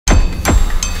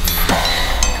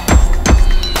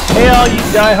Hey all you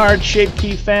diehard Shape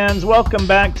Key fans, welcome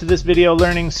back to this video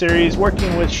learning series,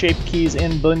 Working with Shape Keys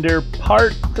in Blender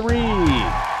Part 3.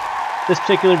 This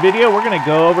particular video we're going to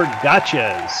go over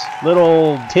gotchas,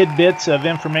 little tidbits of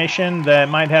information that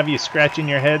might have you scratching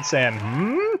your head saying,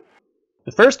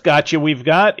 The first gotcha we've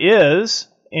got is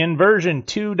in version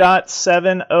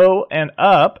 2.70 and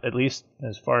up, at least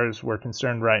as far as we're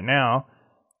concerned right now.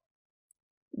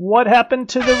 What happened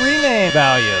to the rename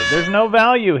value? There's no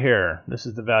value here. This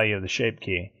is the value of the shape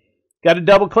key. Got to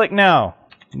double click now.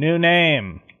 New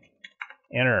name.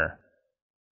 Enter.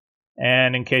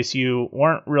 And in case you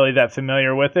weren't really that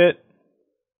familiar with it,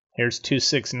 here's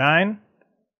 269.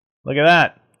 Look at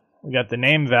that. We got the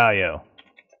name value.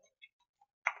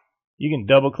 You can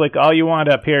double click all you want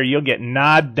up here. You'll get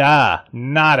nada.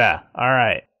 Nada. All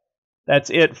right. That's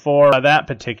it for that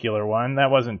particular one.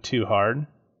 That wasn't too hard.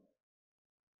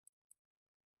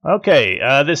 Okay,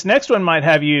 this next one might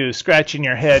have you scratching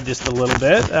your head just a little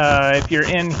bit. If you're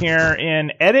in here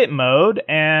in edit mode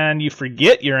and you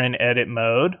forget you're in edit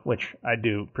mode, which I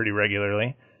do pretty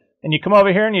regularly, and you come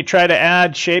over here and you try to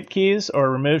add shape keys or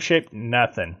remove shape,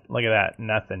 nothing. Look at that,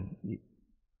 nothing.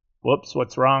 Whoops,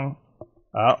 what's wrong?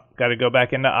 Oh, got to go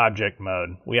back into object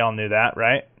mode. We all knew that,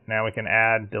 right? Now we can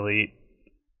add, delete.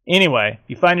 Anyway, if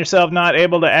you find yourself not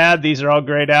able to add, these are all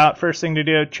grayed out. First thing to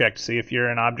do, check to see if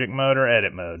you're in object mode or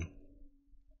edit mode.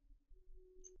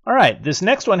 Alright, this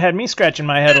next one had me scratching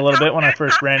my head a little bit when I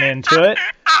first ran into it.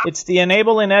 It's the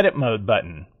Enable in Edit Mode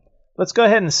button. Let's go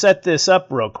ahead and set this up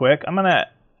real quick. I'm going to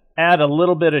add a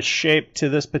little bit of shape to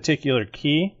this particular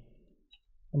key.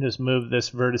 And just move this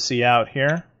vertice out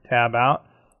here, tab out.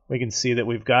 We can see that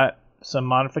we've got some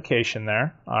modification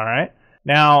there. Alright.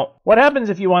 Now, what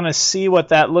happens if you want to see what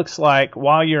that looks like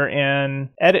while you're in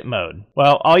edit mode?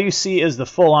 Well, all you see is the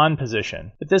full on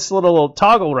position. But this little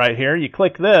toggle right here, you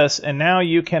click this, and now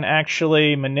you can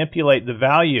actually manipulate the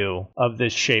value of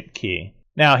this shape key.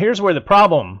 Now, here's where the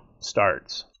problem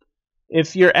starts.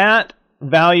 If you're at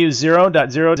value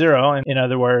 0.00, in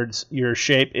other words, your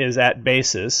shape is at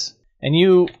basis, and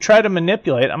you try to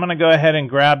manipulate, I'm going to go ahead and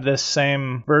grab this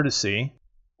same vertice,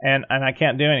 and I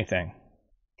can't do anything.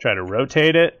 Try to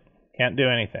rotate it, can't do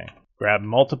anything. Grab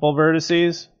multiple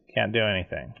vertices, can't do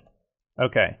anything.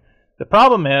 Okay, the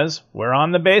problem is we're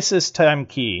on the basis time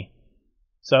key.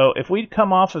 So if we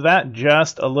come off of that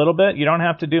just a little bit, you don't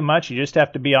have to do much, you just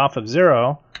have to be off of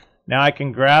 0. Now I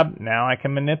can grab, now I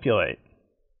can manipulate.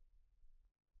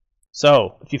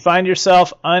 So if you find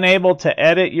yourself unable to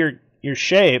edit your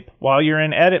shape while you're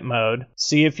in edit mode,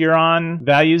 see if you're on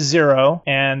value 0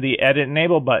 and the edit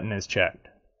enable button is checked.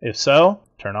 If so,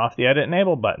 turn off the edit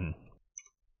enable button.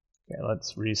 Okay,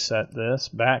 let's reset this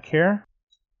back here.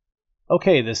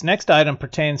 Okay, this next item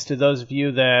pertains to those of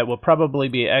you that will probably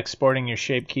be exporting your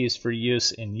shape keys for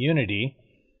use in Unity.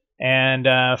 And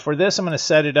for this, I'm going to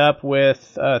set it up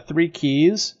with 3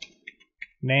 keys.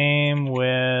 Name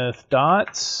with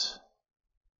dots.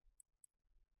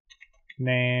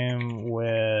 Name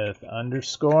with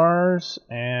underscores.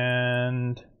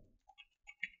 And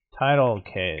title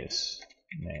case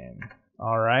name.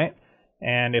 Alright,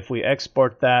 and if we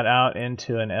export that out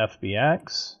into an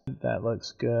FBX, that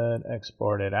looks good,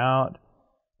 export it out,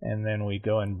 and then we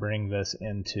go and bring this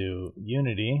into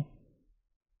Unity,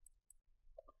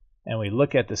 and we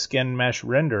look at the skin mesh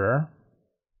renderer,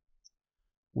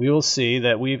 we will see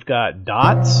that we've got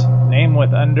dots, name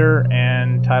with under,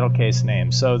 and title case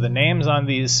name. So the names on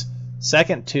these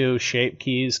second 2 shape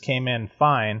keys came in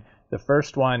fine. The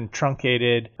first one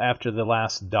truncated after the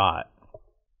last dot.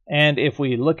 And if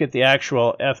we look at the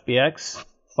actual FBX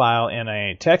file in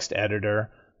a text editor,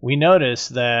 we notice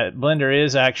that Blender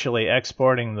is actually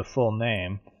exporting the full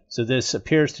name. So this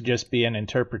appears to just be an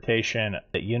interpretation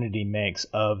that Unity makes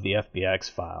of the FBX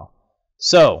file.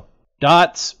 So,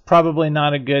 dots, probably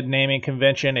not a good naming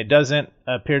convention. It doesn't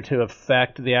appear to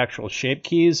affect the actual shape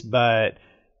keys, but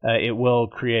it will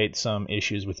create some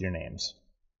issues with your names.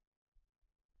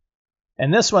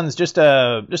 And this one's just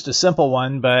a simple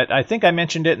one, but I think I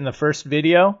mentioned it in the first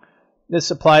video.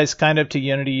 This applies kind of to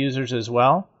Unity users as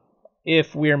well.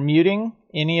 If we're muting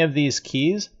any of these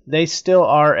keys, they still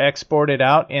are exported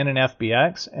out in an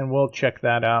FBX, and we'll check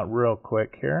that out real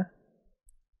quick here.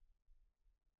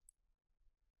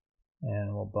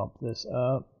 And we'll bump this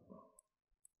up.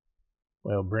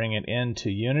 We'll bring it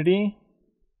into Unity.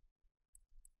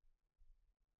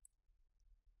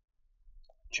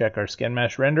 Check our skin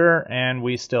mesh renderer, and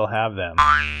we still have them,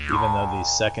 even though these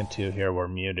second 2 here were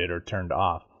muted or turned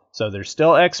off. So they're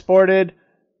still exported,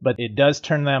 but it does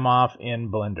turn them off in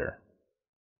Blender.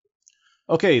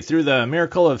 Okay, through the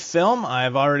miracle of film,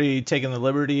 I've already taken the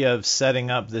liberty of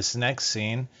setting up this next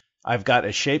scene. I've got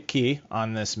a shape key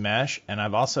on this mesh, and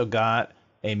I've also got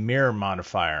a mirror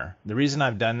modifier. The reason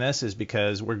I've done this is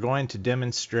because we're going to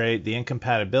demonstrate the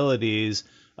incompatibilities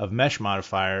of mesh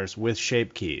modifiers with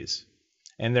shape keys.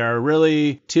 And there are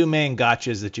really two main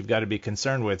gotchas that you've got to be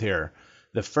concerned with here.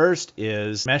 The first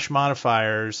is mesh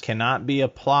modifiers cannot be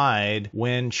applied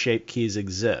when shape keys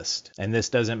exist. And this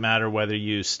doesn't matter whether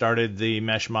you started the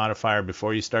mesh modifier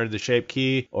before you started the shape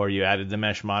key or you added the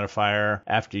mesh modifier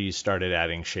after you started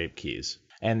adding shape keys.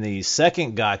 And the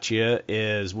second gotcha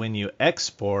is when you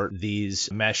export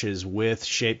these meshes with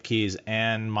shape keys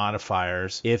and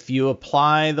modifiers, if you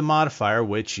apply the modifier,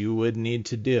 which you would need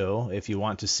to do if you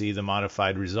want to see the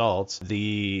modified results,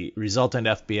 the resultant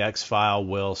FBX file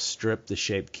will strip the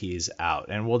shape keys out.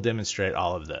 And we'll demonstrate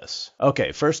all of this.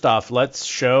 Okay, first off, let's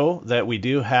show that we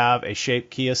do have a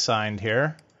shape key assigned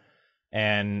here.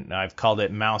 And I've called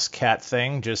it mouse cat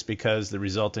thing just because the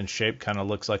resultant shape kind of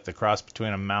looks like the cross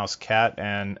between a mouse cat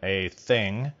and a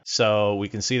thing. So we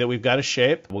can see that we've got a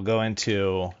shape. We'll go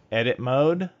into edit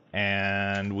mode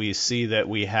and we see that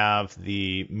we have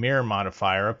the mirror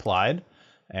modifier applied,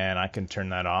 and I can turn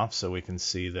that off so we can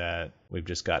see that we've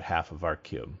just got half of our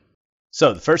cube.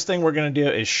 So the first thing we're going to do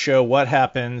is show what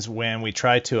happens when we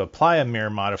try to apply a mirror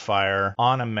modifier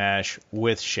on a mesh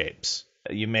with shapes.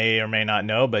 You may or may not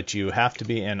know, but you have to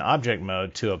be in object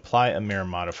mode to apply a mirror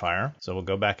modifier. So we'll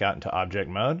go back out into object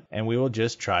mode and we will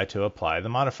just try to apply the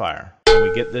modifier. And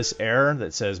we get this error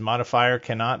that says modifier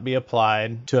cannot be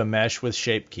applied to a mesh with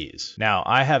shape keys. Now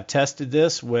I have tested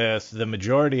this with the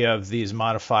majority of these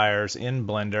modifiers in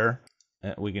Blender.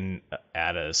 We can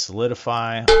add a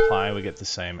solidify, apply, we get the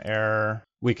same error.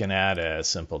 We can add a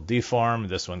simple deform.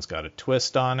 This one's got a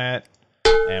twist on it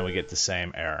and we get the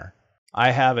same error.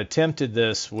 I have attempted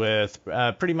this with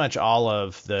pretty much all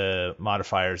of the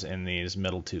modifiers in these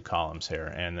middle two columns here,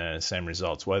 and the same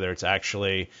results, whether it's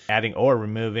actually adding or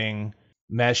removing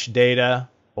mesh data,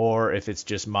 or if it's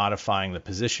just modifying the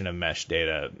position of mesh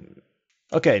data.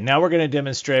 Okay, now we're going to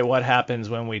demonstrate what happens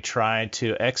when we try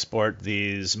to export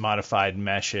these modified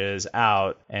meshes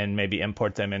out and maybe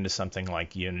import them into something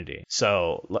like Unity.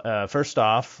 So first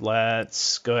off,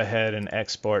 let's go ahead and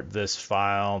export this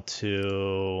file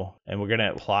to, and we're going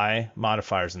to apply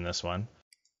modifiers in this one.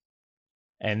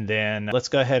 And then let's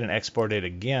go ahead and export it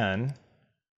again.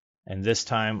 And this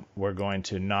time we're going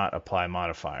to not apply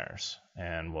modifiers.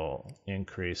 And we'll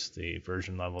increase the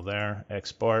version level there,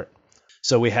 export.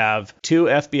 So we have two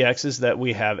FBXs that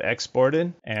we have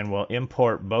exported, and we'll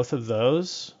import both of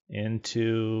those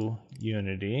into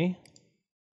Unity.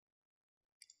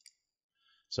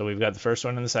 So we've got the first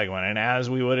one and the second one. And as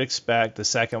we would expect, the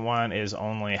second one is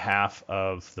only half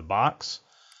of the box,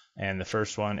 and the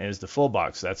first one is the full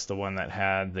box. That's the one that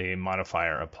had the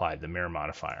modifier applied, the mirror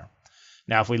modifier.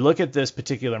 Now, if we look at this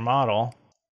particular model,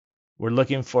 we're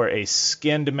looking for a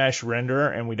skinned mesh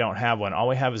renderer, and we don't have one. All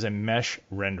we have is a mesh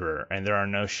renderer, and there are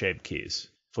no shape keys.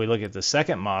 If we look at the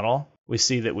second model, we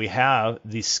see that we have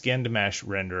the skinned mesh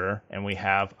renderer, and we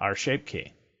have our shape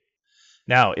key.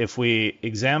 Now, if we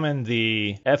examine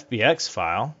the FBX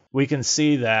file, we can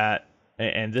see that,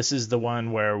 and this is the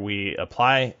one where we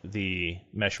apply the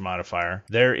mesh modifier,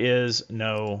 there is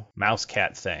no mouse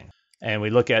cat thing. And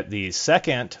we look at the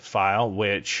second file,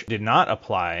 which did not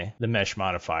apply the mesh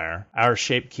modifier, our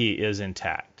shape key is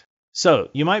intact. So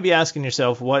you might be asking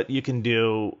yourself what you can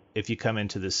do if you come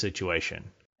into this situation.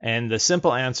 And the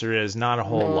simple answer is not a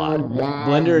whole lot.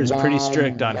 Blender is pretty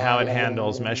strict on how it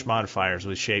handles mesh modifiers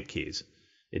with shape keys.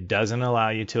 It doesn't allow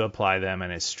you to apply them,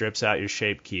 and it strips out your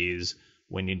shape keys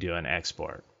when you do an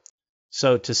export.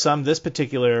 So to sum this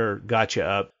particular gotcha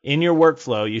up, in your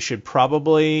workflow, you should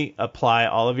probably apply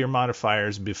all of your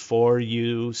modifiers before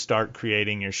you start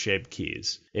creating your shape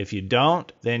keys. If you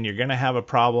don't, then you're going to have a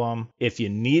problem if you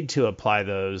need to apply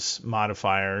those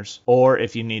modifiers or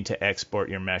if you need to export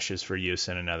your meshes for use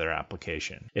in another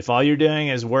application. If all you're doing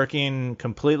is working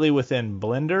completely within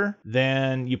Blender,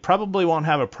 then you probably won't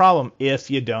have a problem if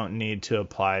you don't need to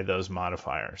apply those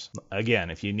modifiers. Again,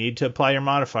 if you need to apply your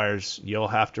modifiers, you'll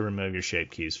have to remove your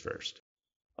shape keys first.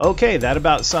 Okay, that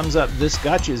about sums up this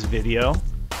gotchas video.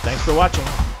 Thanks for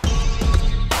watching.